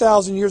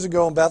 2,000 years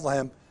ago in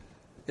Bethlehem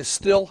is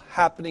still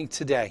happening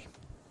today.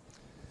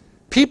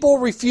 People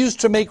refuse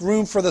to make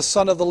room for the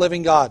Son of the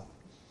living God.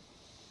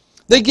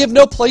 They give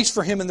no place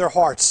for him in their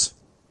hearts.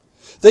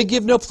 They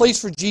give no place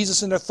for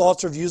Jesus in their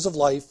thoughts or views of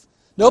life.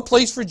 No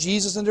place for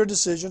Jesus in their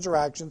decisions or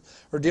actions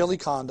or daily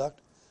conduct.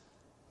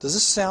 Does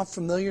this sound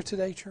familiar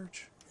today,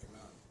 church?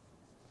 Amen.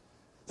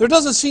 There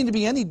doesn't seem to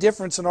be any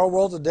difference in our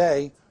world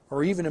today,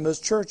 or even in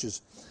most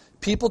churches.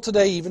 People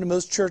today, even in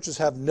most churches,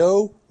 have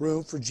no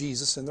room for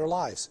Jesus in their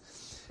lives.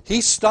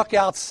 He's stuck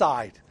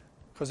outside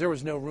because there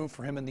was no room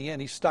for him in the inn.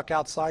 He's stuck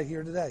outside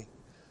here today.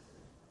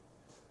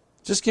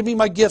 Just give me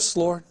my gifts,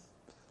 Lord.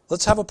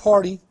 Let's have a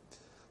party.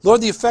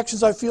 Lord, the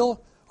affections I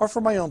feel are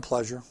for my own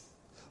pleasure.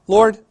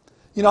 Lord,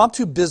 I'm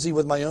too busy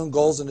with my own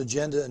goals and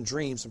agenda and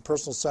dreams and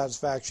personal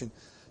satisfaction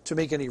to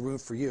make any room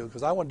for you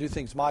because I want to do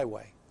things my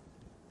way.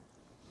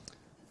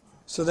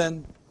 So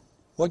then,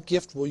 what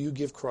gift will you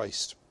give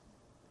Christ?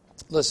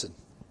 Listen,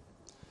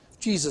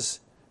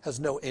 Jesus has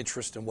no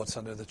interest in what's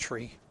under the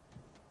tree.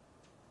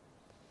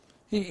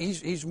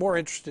 He's more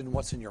interested in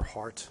what's in your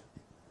heart.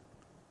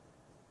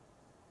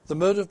 The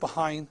motive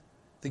behind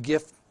the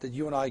gift that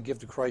you and I give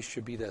to Christ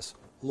should be this: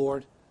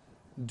 Lord,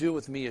 do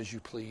with me as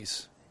you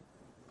please.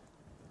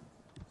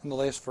 And the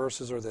last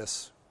verses are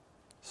this,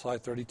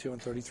 slide 32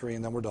 and 33,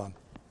 and then we're done.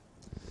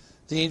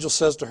 The angel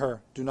says to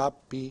her, do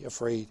not be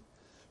afraid.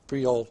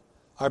 Behold,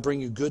 I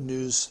bring you good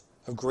news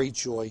of great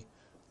joy,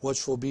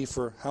 which will be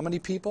for how many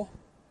people?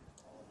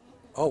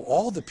 Oh,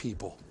 all the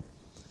people.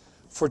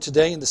 For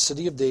today in the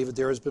city of David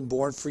there has been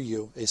born for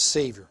you a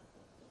Savior,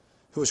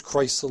 who is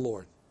Christ the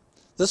Lord.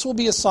 This will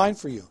be a sign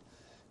for you.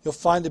 You'll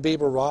find the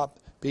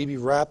baby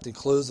wrapped in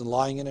clothes and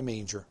lying in a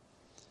manger.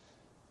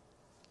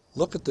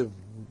 Look at the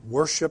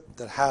worship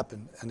that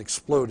happened and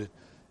exploded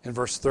in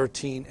verse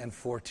 13 and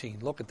 14.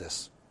 Look at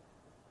this.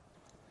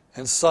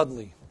 And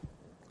suddenly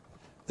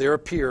there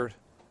appeared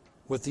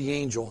with the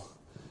angel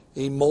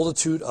a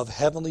multitude of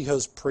heavenly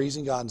hosts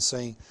praising God and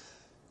saying,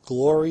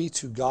 Glory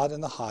to God in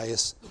the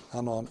highest,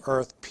 and on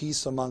earth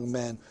peace among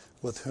men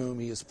with whom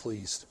he is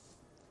pleased.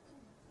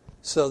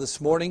 So this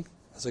morning,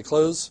 as I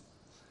close,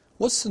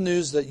 what's the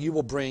news that you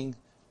will bring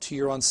to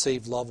your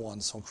unsaved loved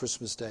ones on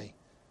Christmas Day?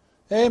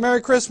 Hey,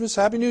 Merry Christmas,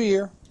 Happy New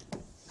Year,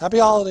 Happy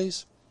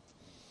Holidays.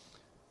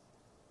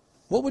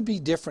 What would be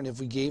different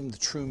if we gave them the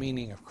true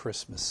meaning of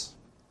Christmas?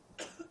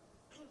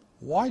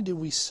 Why do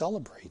we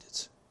celebrate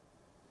it?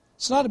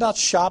 It's not about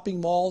shopping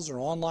malls or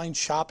online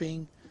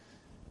shopping.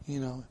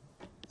 The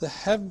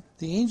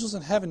angels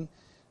in heaven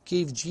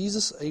gave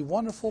Jesus a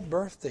wonderful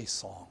birthday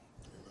song.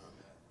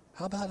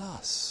 How about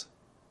us?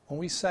 When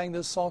we sang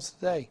those songs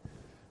today,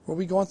 were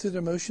we going through the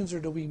emotions or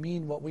do we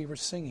mean what we were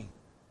singing?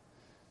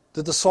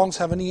 Did the songs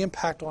have any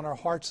impact on our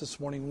hearts this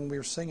morning when we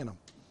were singing them?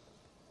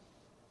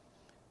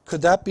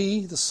 Could that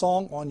be the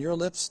song on your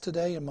lips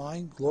today and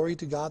mine? Glory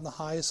to God in the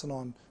highest, and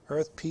on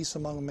earth peace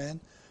among men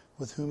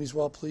with whom he's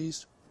well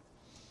pleased.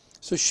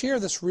 So share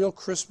this real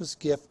Christmas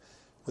gift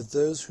with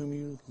those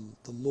whom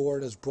the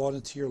Lord has brought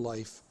into your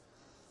life.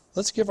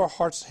 Let's give our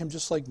hearts to him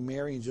just like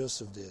Mary and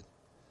Joseph did.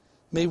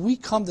 May we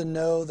come to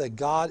know that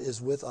God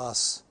is with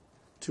us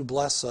to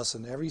bless us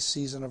in every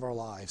season of our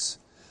lives.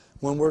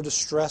 When we're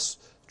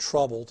distressed,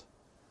 troubled,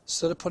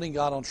 instead of putting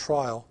God on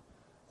trial,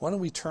 why don't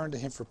we turn to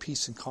him for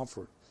peace and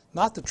comfort?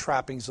 Not the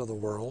trappings of the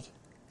world.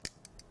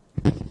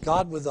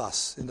 God with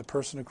us in the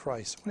person of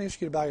Christ. I want to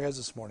ask you to bow your heads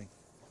this morning.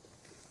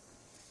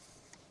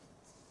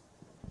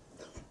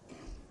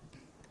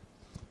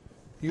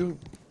 You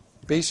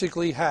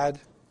basically had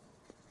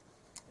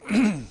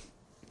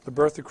the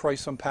birth of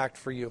Christ unpacked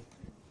for you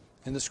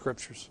in the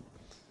Scriptures.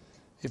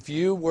 If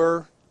you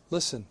were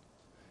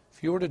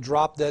to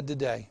drop dead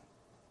today,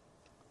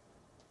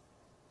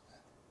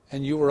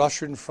 and you were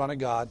ushered in front of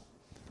God,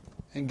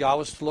 And God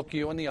was to look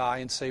you in the eye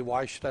and say,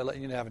 why should I let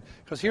you into heaven?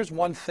 Because here's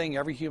one thing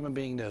every human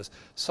being knows.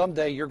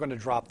 Someday you're going to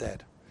drop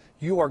dead.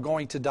 You are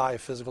going to die a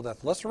physical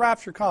death. Unless the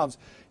rapture comes,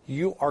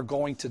 you are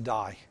going to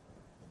die.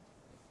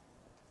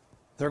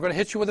 They're going to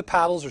hit you with the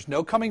paddles. There's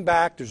no coming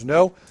back. There's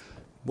no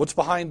what's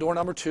behind door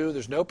number 2.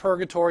 There's no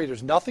purgatory.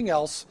 There's nothing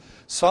else.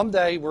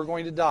 Someday we're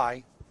going to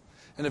die.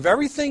 And if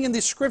everything in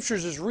the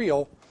Scriptures is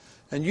real,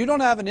 and you don't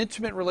have an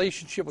intimate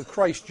relationship with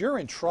Christ, you're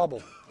in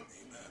trouble.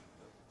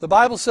 The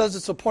Bible says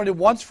it's appointed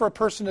once for a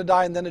person to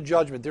die and then a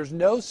judgment. There's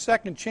no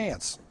second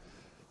chance.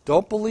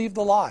 Don't believe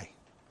the lie.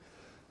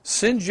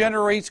 Sin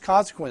generates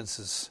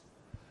consequences.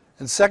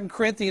 In 2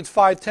 Corinthians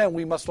 5:10,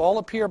 we must all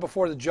appear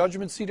before the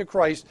judgment seat of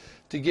Christ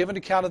to give an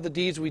account of the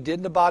deeds we did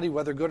in the body,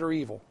 whether good or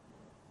evil.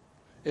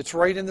 It's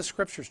right in the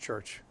Scriptures,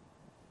 church.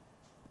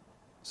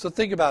 So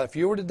think about it. If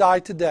you were to die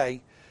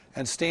today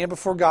and stand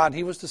before God, and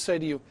He was to say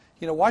to you,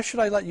 why should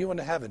I let you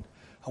into heaven?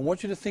 I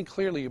want you to think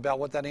clearly about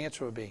what that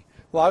answer would be.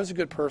 Well, I was a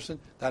good person.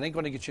 That ain't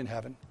going to get you in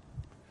heaven.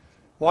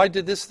 Well, I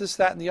did this,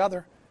 that, and the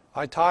other.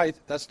 I tithe.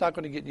 That's not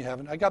going to get you in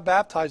heaven. I got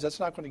baptized. That's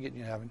not going to get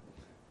you in heaven.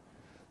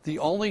 The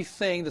only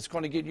thing that's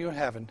going to get you in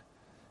heaven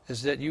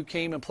is that you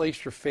came and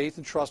placed your faith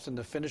and trust in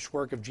the finished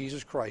work of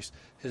Jesus Christ,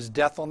 His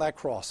death on that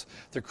cross,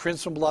 the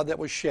crimson blood that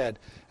was shed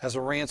as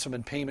a ransom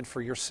and payment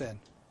for your sin.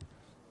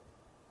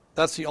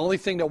 That's the only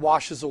thing that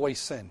washes away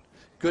sin.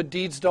 Good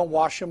deeds don't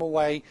wash them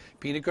away.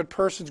 Being a good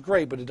person's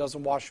great, but it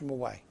doesn't wash them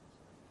away.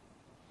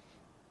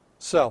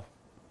 So,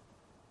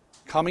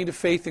 coming to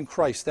faith in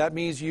Christ, that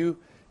means you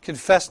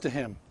confess to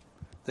Him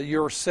that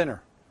you're a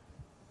sinner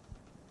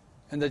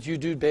and that you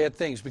do bad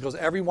things, because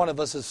every one of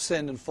us has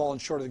sinned and fallen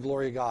short of the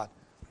glory of God.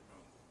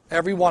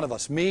 Every one of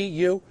us, me,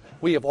 you,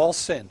 we have all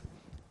sinned.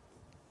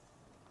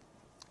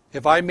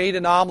 If I made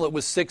an omelet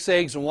with 6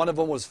 eggs and one of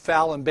them was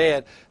foul and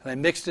bad, and I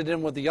mixed it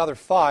in with the other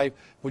 5,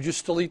 would you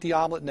still eat the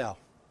omelet? No.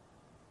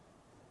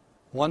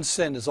 One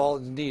sin is all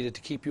that's needed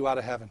to keep you out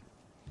of heaven.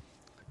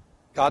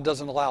 God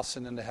doesn't allow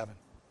sin into heaven.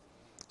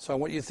 So I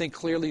want you to think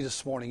clearly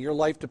this morning. Your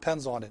life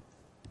depends on it.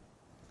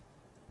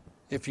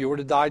 If you were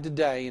to die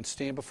today and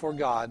stand before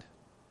God,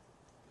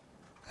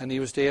 and He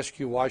was to ask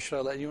you, why should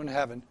I let you in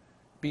heaven?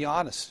 Be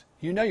honest.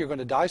 You know you're going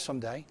to die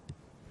someday.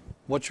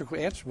 What's your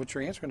answer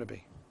going to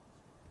be?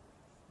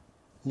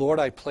 Lord,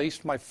 I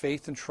placed my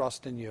faith and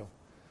trust in you.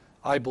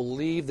 I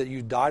believe that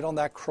you died on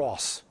that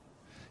cross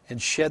and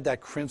shed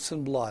that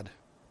crimson blood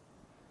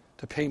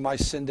to pay my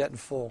sin debt in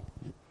full.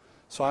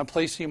 So I'm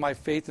placing my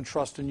faith and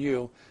trust in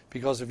you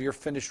because of your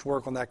finished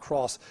work on that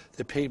cross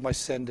that paid my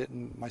sin debt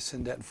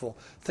in full.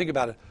 Think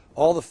about it.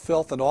 All the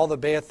filth and all the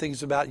bad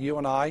things about you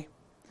and I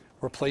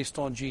were placed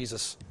on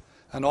Jesus.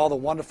 And all the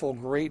wonderful,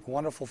 great,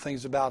 wonderful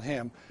things about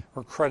Him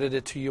were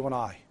credited to you and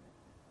I.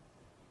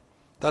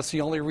 That's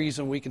the only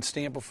reason we can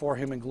stand before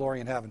Him in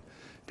glory in heaven,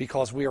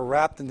 because we are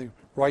wrapped in the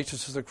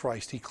righteousness of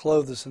Christ. He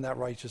clothed us in that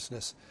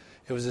righteousness.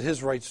 It was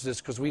His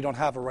righteousness because we don't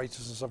have a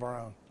righteousness of our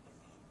own.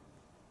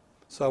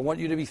 So I want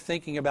you to be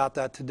thinking about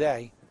that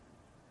today,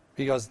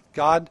 because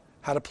God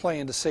had a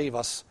plan to save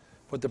us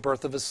with the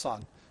birth of His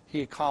Son.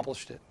 He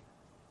accomplished it.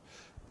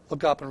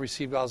 Look up and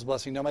receive God's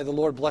blessing. Now may the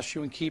Lord bless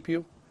you and keep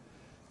you.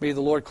 May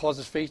the Lord cause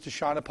His face to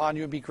shine upon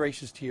you and be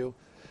gracious to you.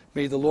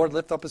 May the Lord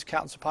lift up His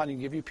countenance upon you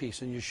and give you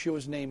peace. In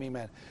Yeshua's name,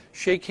 amen.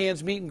 Shake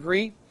hands, meet and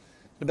greet.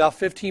 In about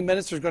 15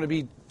 minutes, there's going to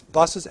be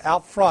buses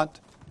out front,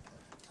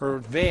 or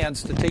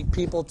vans, to take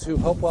people to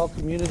Hopewell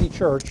Community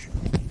Church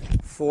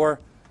for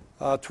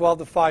 12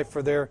 to 5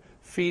 for their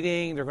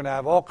feeding. They're going to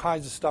have all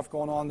kinds of stuff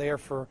going on there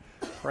for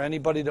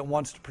anybody that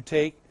wants to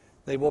partake.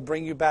 They will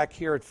bring you back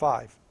here at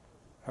 5.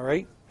 All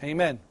right?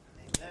 Amen.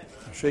 Amen.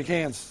 Shake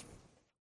hands.